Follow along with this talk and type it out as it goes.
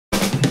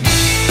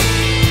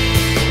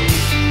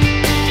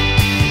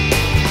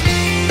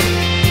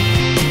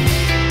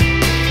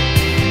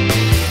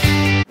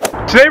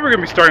Today we're going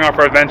to be starting off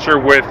our adventure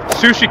with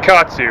Sushi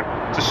Katsu.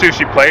 It's a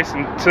sushi place,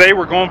 and today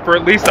we're going for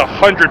at least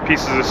 100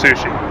 pieces of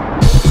sushi.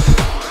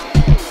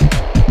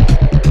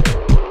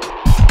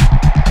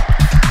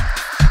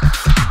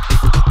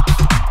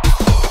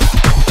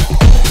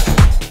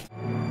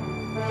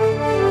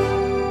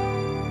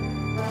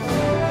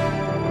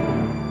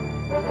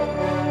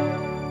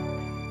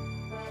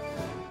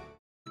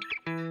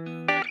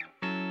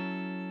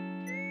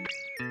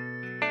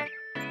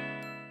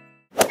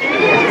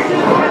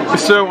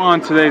 So on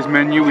today's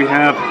menu we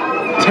have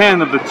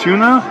 10 of the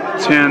tuna,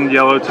 10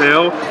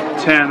 yellowtail,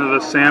 10 of the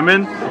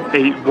salmon,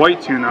 8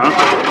 white tuna,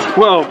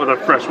 12 of the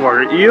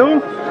freshwater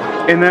eel,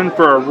 and then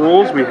for our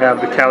rolls we have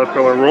the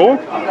caterpillar roll,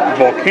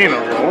 volcano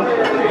roll,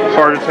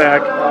 heart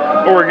attack,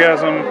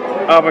 orgasm,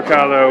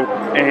 avocado,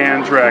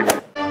 and dragon.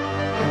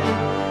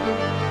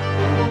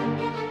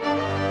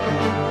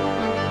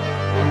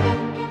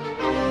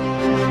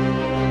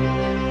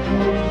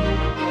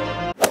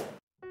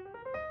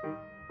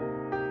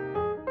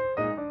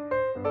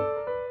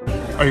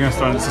 Are you gonna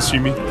start with the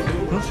sashimi?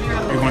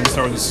 Are you going to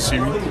start with the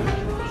sashimi?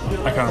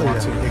 I kind of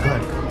want to. Yeah, go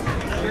ahead.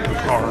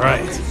 All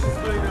right.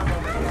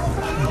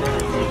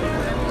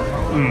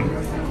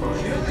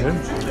 Good?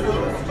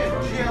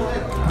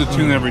 The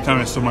tuna every time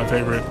is still my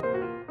favorite.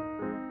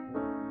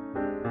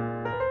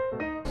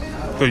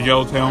 The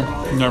yellowtail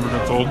never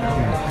gets old.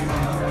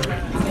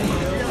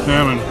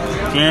 Salmon.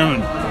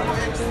 Damn,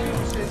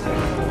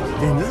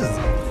 this is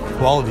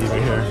quality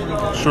right here.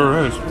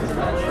 Sure is.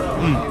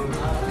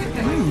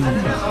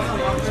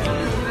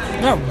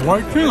 That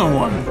white tuna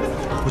one.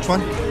 Which one?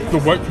 The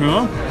white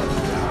tuna.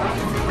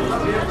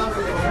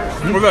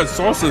 Look at that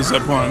salsa they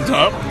put on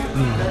top.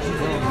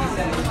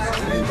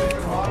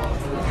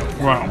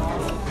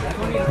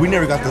 Wow. We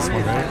never got this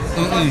one, right?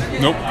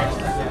 Nope.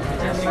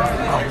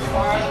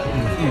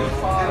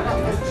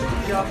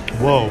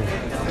 Whoa.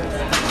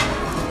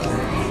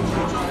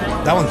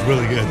 That one's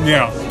really good.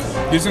 Yeah.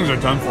 These things are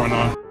done for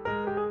now.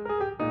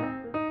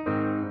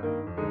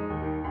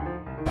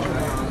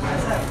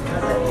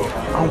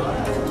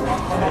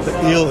 The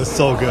eel is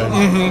so good.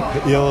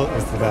 The eel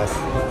is the best.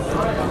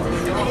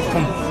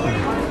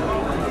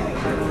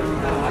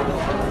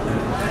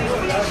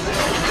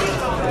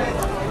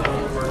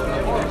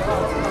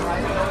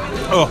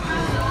 Oh,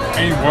 I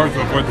need water to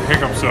avoid the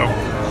hiccups though.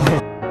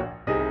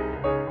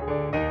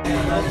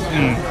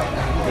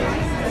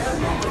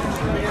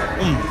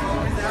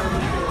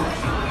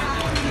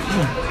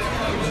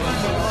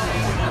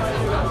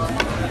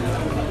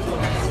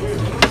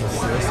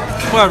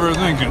 Clever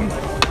thinking.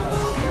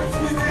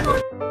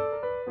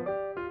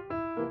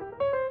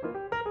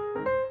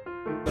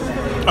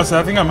 I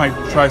think I might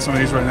try some of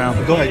these right now.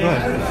 Go ahead.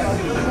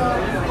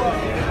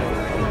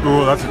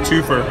 Ooh, that's a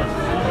twofer.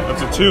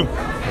 That's a two.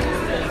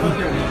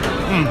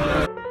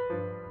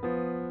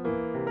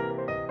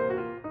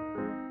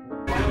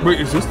 Wait,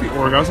 is this the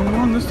orgasm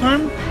one this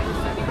time?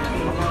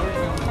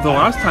 The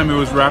last time it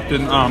was wrapped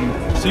in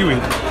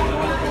seaweed.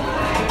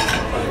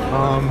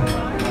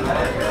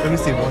 Let me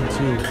see. 1,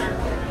 2,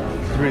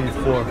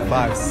 3, 4,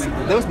 5. 6.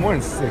 That was more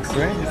than 6,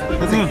 right?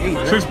 That's like 8.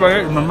 Right? 6 by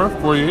 8. Remember?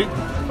 48.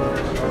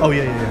 Oh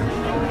yeah.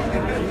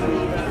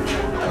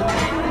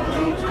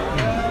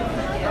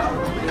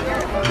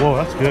 Whoa,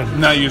 that's good.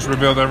 Now you just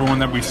revealed to everyone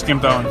that we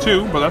skimped out on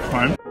 2, but that's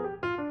fine.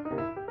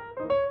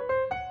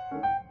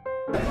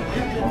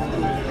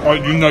 Oh,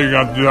 you know you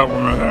got to do that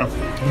one right there.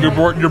 Your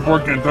board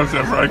can't touch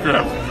that fried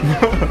crab.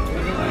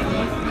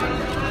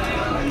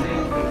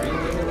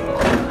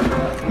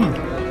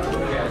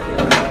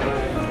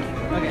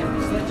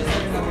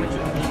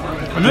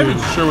 I'm not even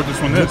sure what this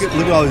one is.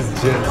 Look at all these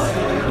jizz.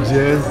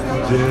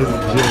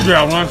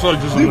 Yeah, when I saw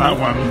just on that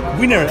one.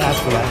 We never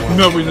asked for that one.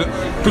 No, we didn't.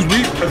 Because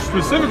we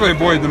specifically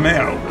avoided the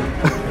mayo.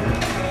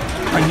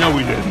 I know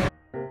we did.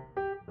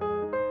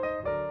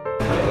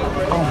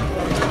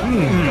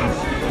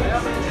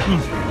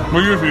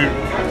 What do you think?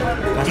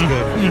 That's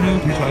good. You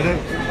tried it?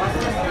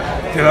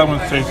 Yeah, that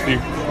one's tasty.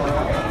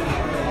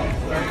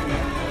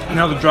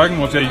 Now the dragon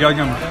ones, yeah, you gotta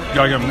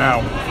get them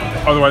now.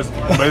 Otherwise,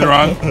 later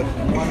on,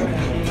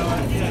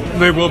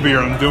 they will be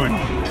your undoing.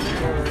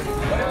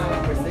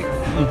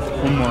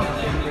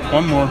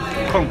 One more.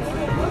 Oh.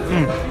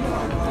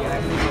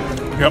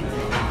 Yep.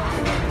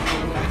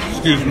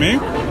 Excuse me.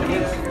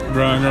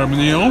 Grab an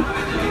eel.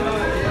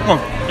 Oh,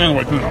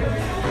 anyway, tuna.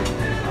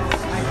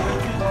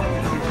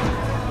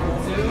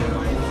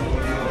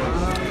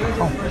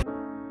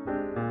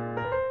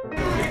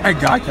 That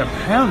guy kept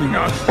pounding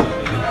us.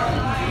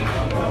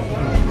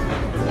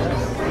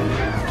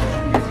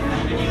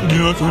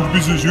 Yeah, that's 100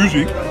 pieces of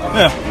sushi.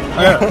 Yeah.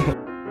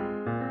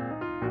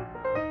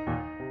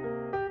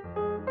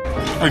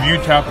 If you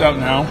tapped out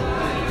now,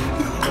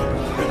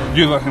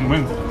 you let him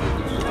win.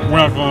 We're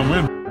not going to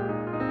win.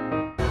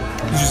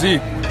 Did you see?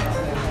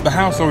 The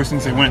house always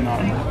thinks they win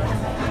on.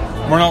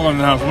 We're not letting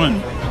the house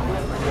win.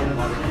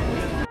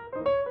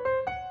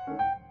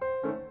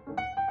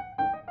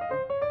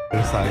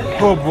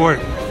 Oh boy.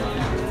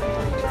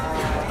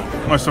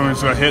 My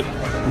stomach's got hit.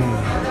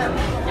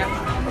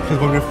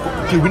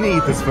 Because we need to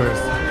eat this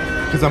first.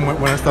 Because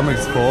when our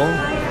stomach's full,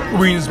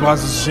 we can just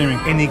pause the sashimi.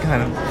 any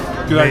kind of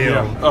Good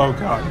mayo. idea. Oh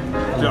god.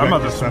 Dude, I'm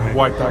about to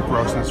wipe that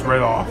grossness right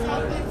off.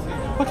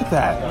 Look at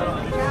that.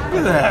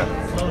 Look at that.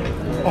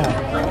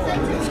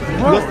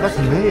 Oh, that's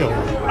mayo.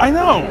 I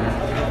know.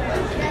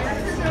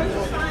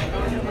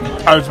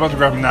 I was about to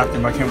grab a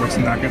napkin, but I can't waste a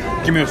napkin.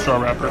 Give me the straw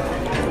wrapper.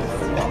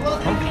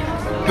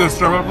 The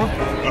straw wrapper?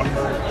 Oh.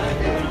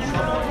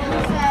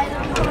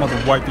 I'm about to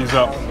wipe these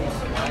up.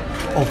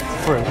 Oh,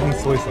 frick, I need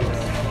soy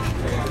sauce.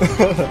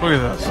 Look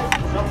at this.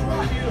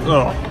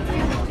 Oh.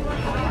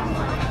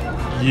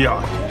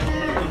 Yuck.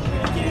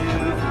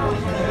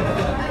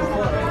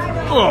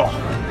 Oh.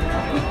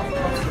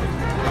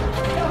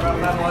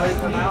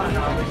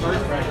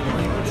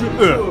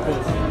 Ugh.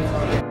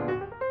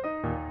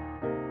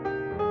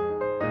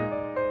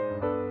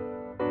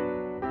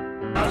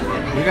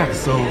 We got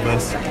so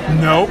best.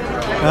 Nope.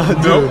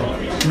 Dude.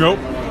 Nope.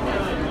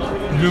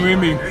 You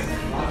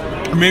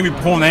made me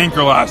pull an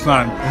anchor last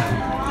time.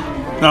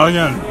 Now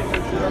again.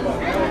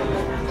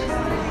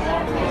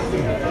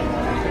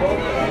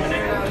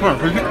 Come on,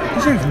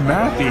 his name's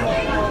Matthew.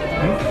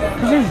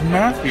 His name's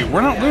Matthew.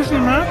 We're not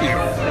losing Matthew.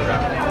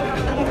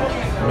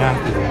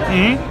 Matthew.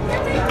 Mm-hmm.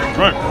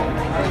 Right.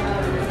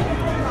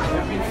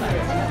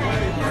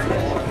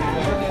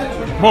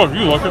 Well, if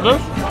you look at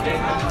this,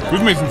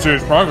 we've made some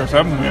serious progress,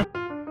 haven't we?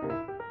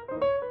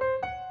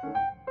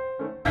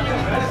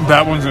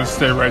 That one's gonna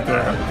stay right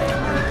there.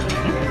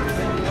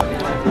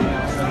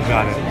 You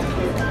got it.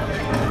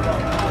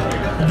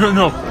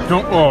 No,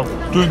 don't. Oh,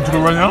 do it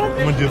right now? I'm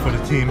gonna do it for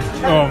the team.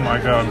 Oh my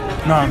god.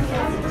 No.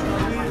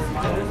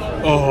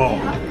 Oh.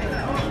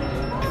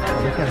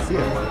 You can't see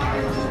it.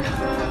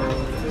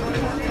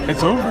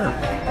 It's over.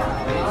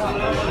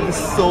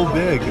 It's so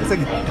big. It's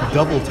like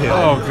double tail.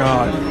 Oh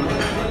god.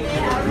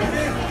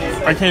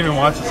 I can't even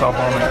watch this off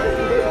on it.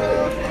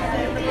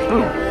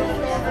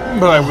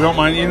 But I don't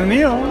mind eating the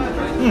eel.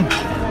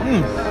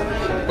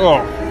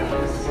 Oh.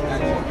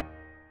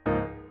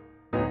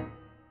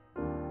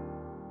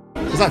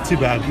 It's not too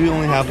bad. We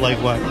only have like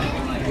what?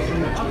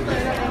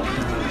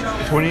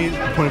 20,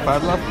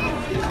 25 left?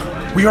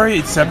 We already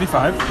ate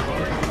 75?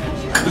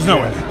 There's no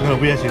way. No,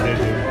 we actually did,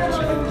 dude.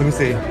 Let me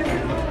see.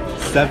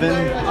 7,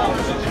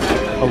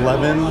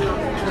 11,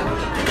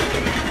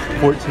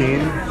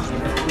 14,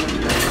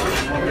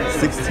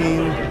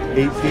 16,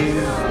 18,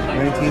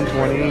 19,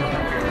 20,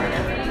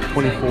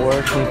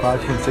 24,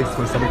 25, 26,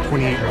 27,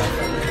 28 left.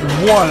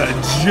 What a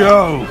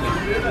joke!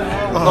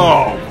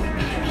 Oh.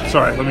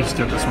 Sorry, let me just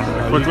do this one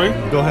really quickly.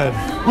 Go ahead.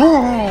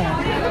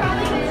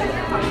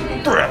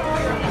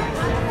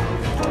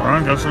 I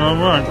guess I'm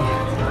right.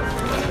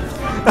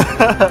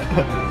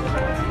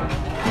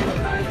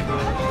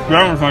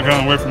 That one's not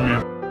getting away from me.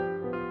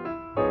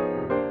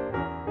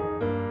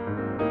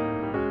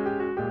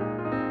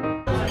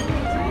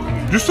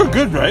 You're so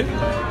good, right?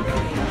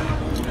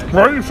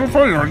 Right? You're so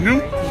funny, aren't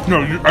you?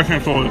 No, I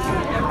can't swallow this.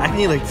 I can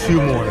eat like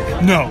 2 more.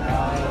 No.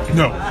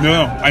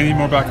 I need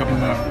more backup than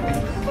that.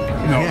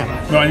 No, Yeah.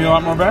 no, I need a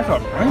lot more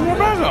backup. I need more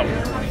backup.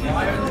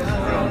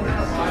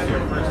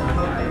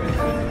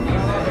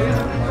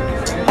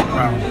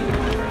 Wow.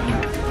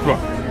 Look.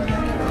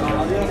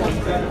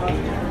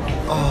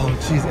 Oh,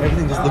 jeez,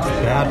 everything just looks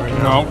bad right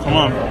now. No, come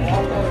on.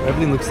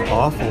 Everything looks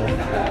awful.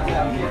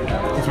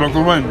 It's about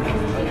to win.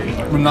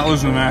 We're not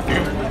losing to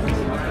Matthew.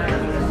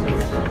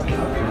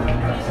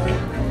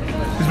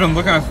 He's been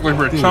looking at us like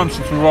we're a chump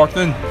since we walked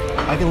in.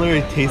 I can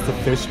literally taste the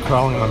fish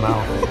crawling in my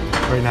mouth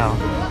right now.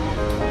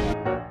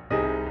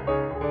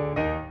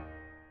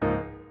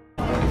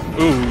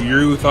 Ooh,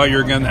 you thought you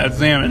were getting that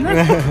salmon. No,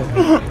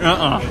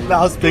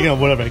 I was picking up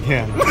whatever I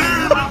can.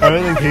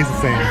 Everything tastes the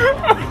same.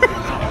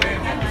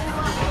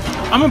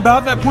 I'm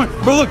about that point.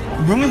 But look,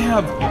 we only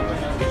have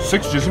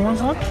 6 Jizzy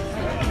ones left?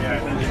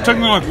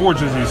 Technically like 4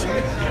 Jizzies.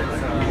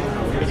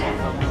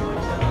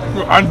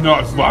 I know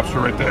it's lobster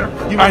right there.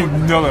 I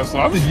know that's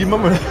lobster. You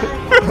remember?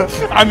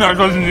 I'm not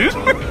touching these.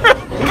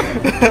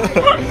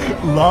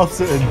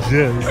 Lobster and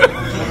jizz.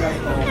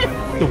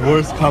 The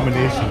worst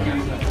combination.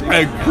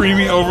 A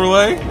creamy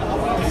overlay.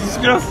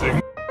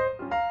 Disgusting.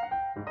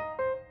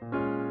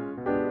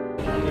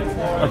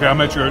 Okay, I'll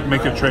make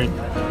a trade.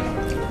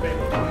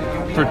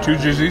 For 2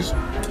 Jizzies,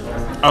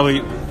 I'll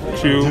eat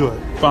 2,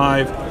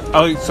 5.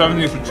 I'll eat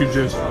 70 for 2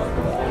 Jizz.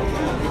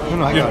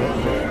 No, I got it.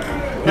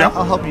 Yeah?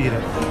 I'll help you eat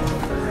it.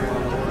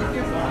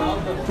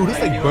 Ooh, this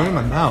like burning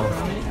my mouth.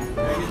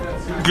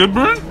 Good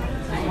burn?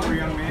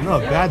 No,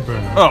 bad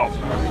burn. Oh.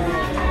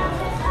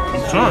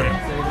 I'm sorry.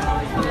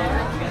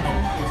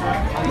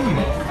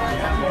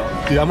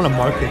 Dude, I'm gonna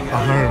mark it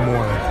 100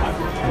 more.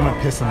 I'm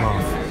gonna piss him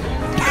off.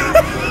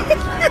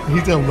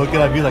 He's gonna look at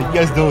it and be like, you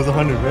guys know it's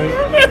 100, right?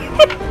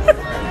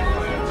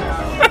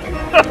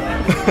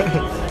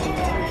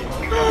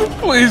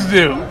 Please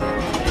do.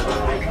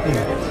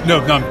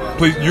 No,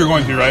 please, you're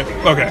going to, right?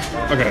 Okay,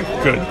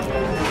 good.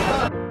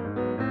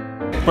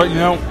 But you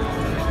know,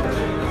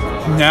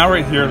 now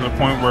right here is the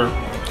point where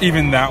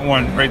even that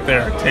one right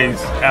there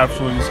tastes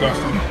absolutely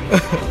disgusting.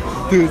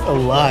 Dude, it's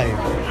alive.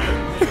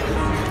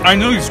 I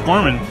know he's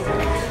squirming.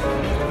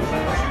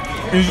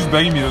 He's just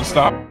begging me to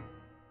stop.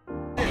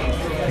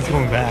 He's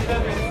going back.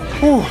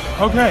 Whew,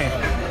 okay.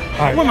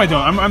 Right. What am I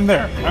doing? I'm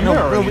there. I'm there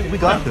already. No, we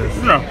got this.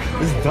 No.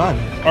 This is done.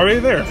 Already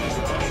there.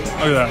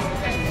 Look at that.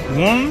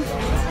 One.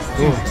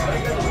 Ooh.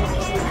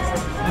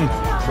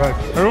 Right.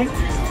 Two.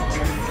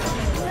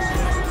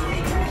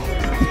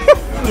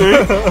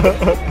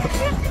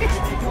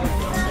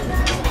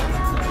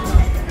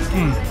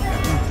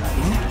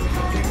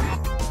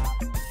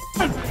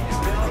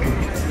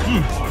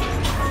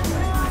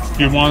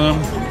 You want them?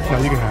 No,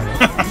 you can have it.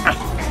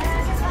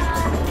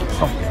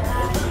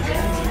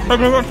 Where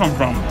did that come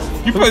from?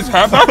 You place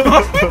half that?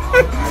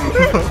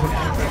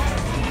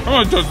 I'm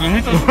gonna touch the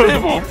heat of the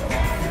table.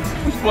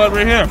 This blood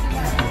right here.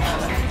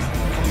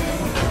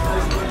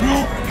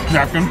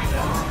 Napkin.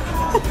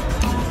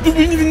 You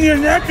didn't even need a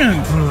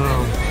napkin.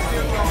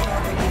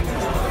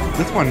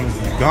 This one is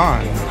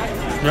gone.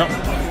 Yep.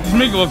 Just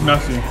make it look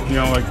messy. You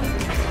know, like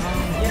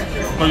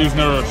there's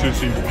never a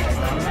sushi.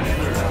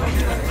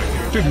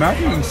 Dude, Mac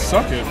can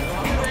suck it.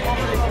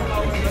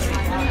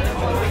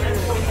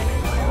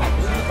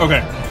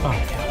 Okay.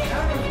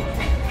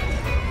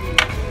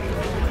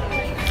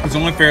 It's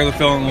only fair to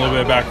fill in a little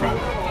bit of background.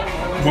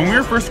 When we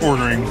were first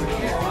ordering,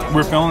 we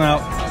were filling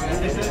out,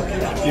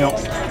 you know,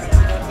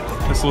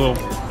 this little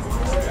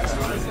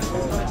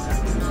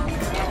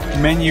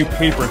menu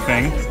paper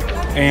thing,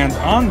 and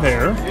on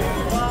there,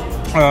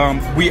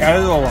 we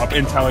added it all up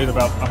and tallied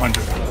about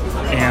 100.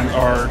 And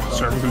our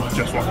server, who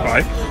just walked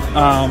by,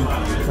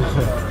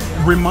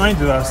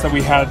 reminded us that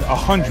we had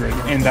 100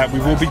 and that we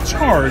will be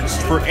charged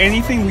for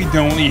anything we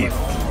don't eat.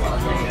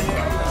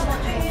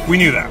 We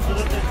knew that.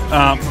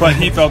 But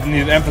he felt the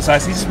need to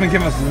emphasize. He's just been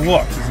giving us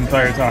looks this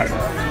entire time.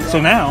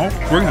 So now,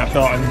 we're going to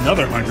fill out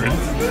another 100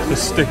 to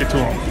stick it to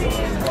him.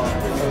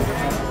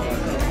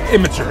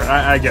 Immature,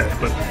 I get it,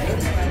 but...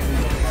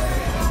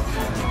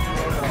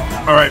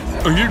 Alright,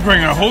 oh, you're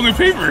bringing a whole new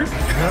paper.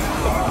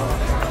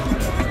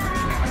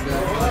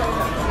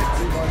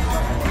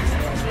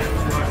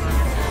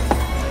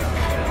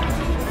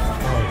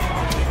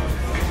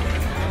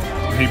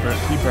 He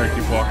better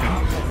keep walking.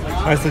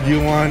 Alright, so do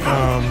you want,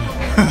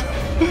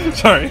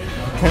 Sorry.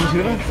 10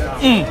 tuna?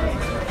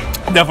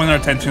 Definitely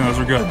not 10 tunas,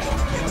 we're good.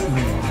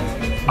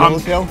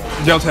 Yellowtail?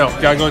 Yellowtail.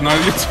 Gotta go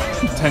another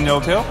 10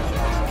 yellowtail.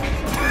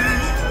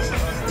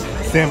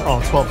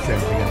 12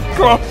 salmon again.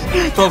 12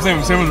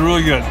 salmon. Salmon was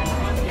really good.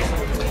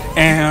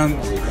 And,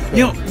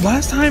 you know,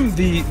 last time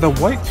the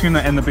white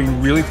tuna ended up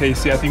being really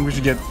tasty. I think we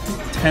should get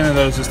 10 of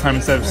those this time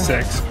instead of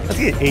 6. Let's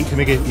get 8 to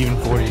make it even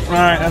 40.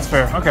 Alright, that's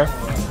fair. Okay.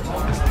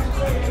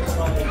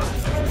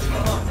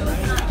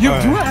 Yo,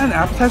 do you want to add an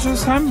appetizer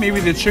this time? Maybe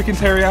the chicken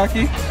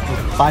teriyaki?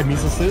 5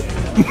 miso soup?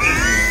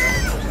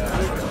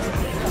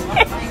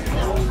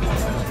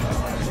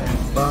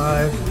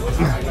 5.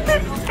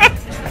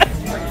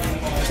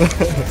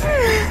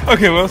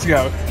 Okay, what else you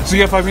got? So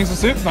you got 5 miso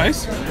soup?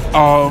 Nice.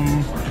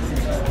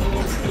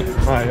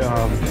 Alright,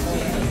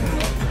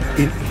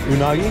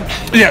 unagi?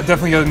 Yeah,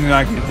 definitely got an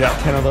unagi.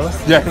 Yeah. 10 of those?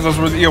 Yeah, because those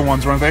were the eel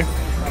ones, weren't they?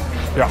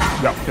 Yeah.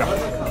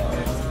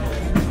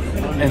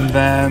 And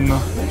then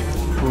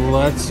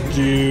let's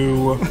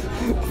do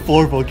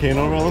 4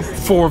 volcano rolls?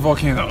 4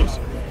 volcanoes.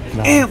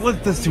 No. And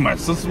that's too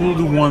much. We'll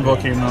do 1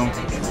 volcano.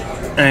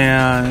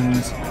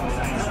 And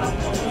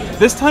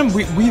this time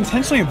we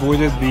intentionally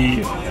avoided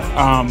the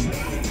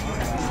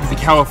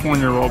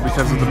California roll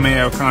because of the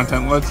mayo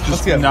content. Let's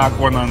just knock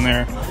one on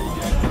there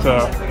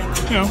to,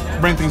 you know,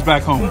 bring things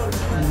back home.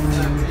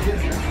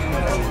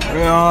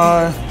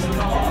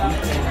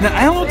 Now,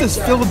 I don't know what this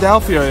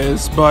Philadelphia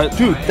is, but...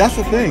 Dude, that's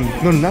the thing.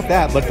 No, not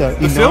that, but the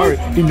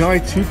Inari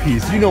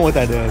 2-piece. You know what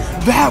that is.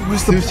 That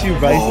was the sushi,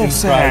 rice, and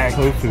fried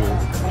tofu.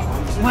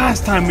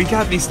 Last time we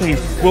got these things.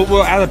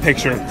 We'll add a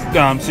picture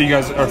so you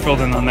guys are filled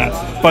in on that.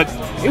 But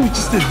it was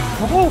just this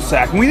ball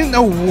sack, and we didn't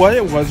know what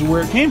it was or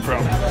where it came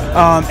from.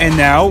 And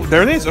now,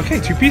 there it is. Okay,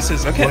 2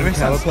 pieces. Okay, that makes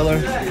sense.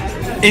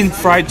 In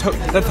fried tofu.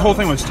 That whole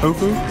thing was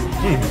tofu?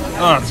 Oh,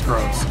 that's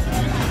gross.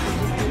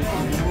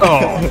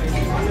 Oh.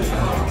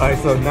 Alright,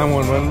 so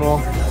 911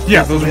 roll?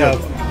 Yeah, those we are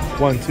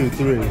have 1, 2,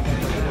 3. 1,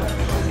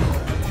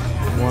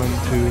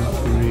 2,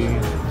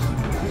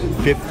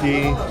 3.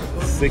 50,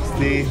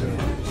 60,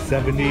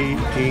 70,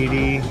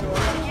 80,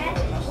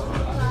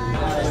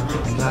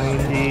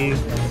 90,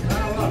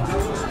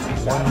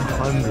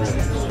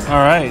 100.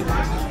 Alright.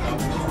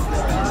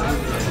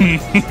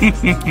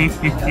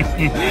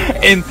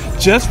 And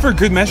just for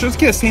good measure, let's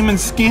get a salmon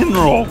skin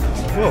roll.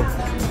 Whoa.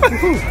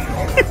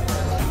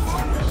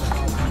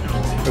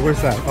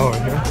 Where's that? Oh,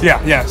 right here?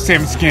 Yeah,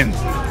 salmon skin.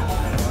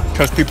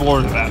 Because people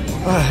order that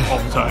all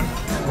the time.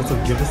 Let's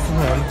give this to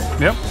them.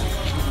 Yep.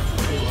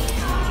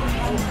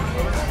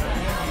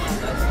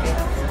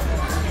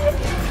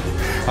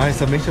 Alright,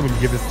 so make sure we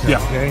give this to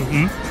him, okay?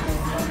 Mm-hmm.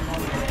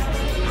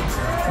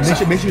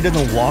 Make sure he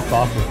doesn't walk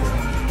off with it.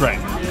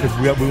 Right. Because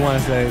we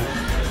want to say,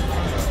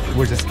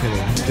 we're just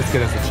kidding. Just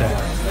get us a check.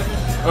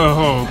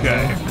 Oh,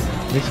 okay.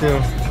 Make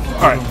sure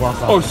Alright.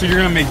 Oh, so you're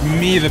going to make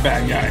me the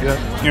bad guy? Yep.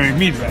 You're going to make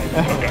me the bad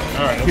guy? Okay,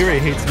 alright. Kira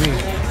hates me.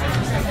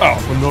 Oh.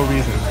 For no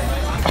reason.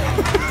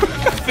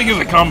 think there's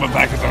a combo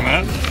package on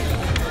that.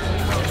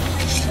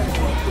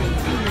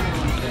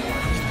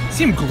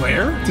 See him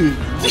glare? Dude,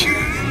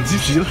 did you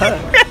feel that?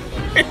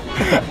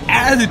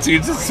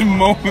 Attitude, just the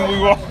moment we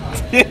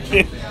walked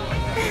in.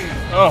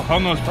 Oh, I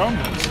don't know his problem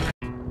is.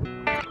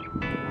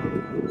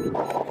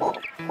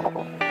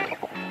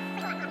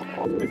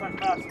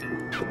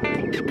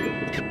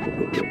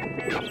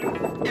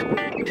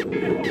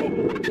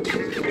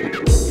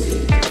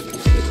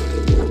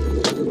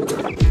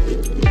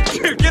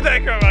 Dude, get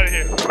that crap out of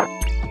here.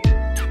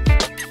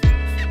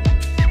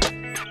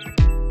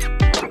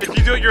 If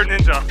you do it, you're a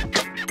ninja.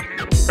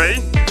 Ready?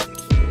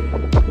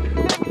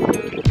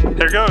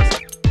 Here goes.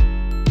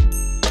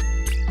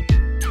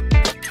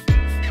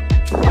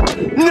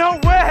 No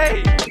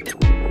way!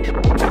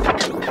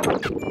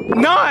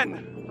 None!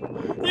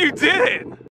 You did it!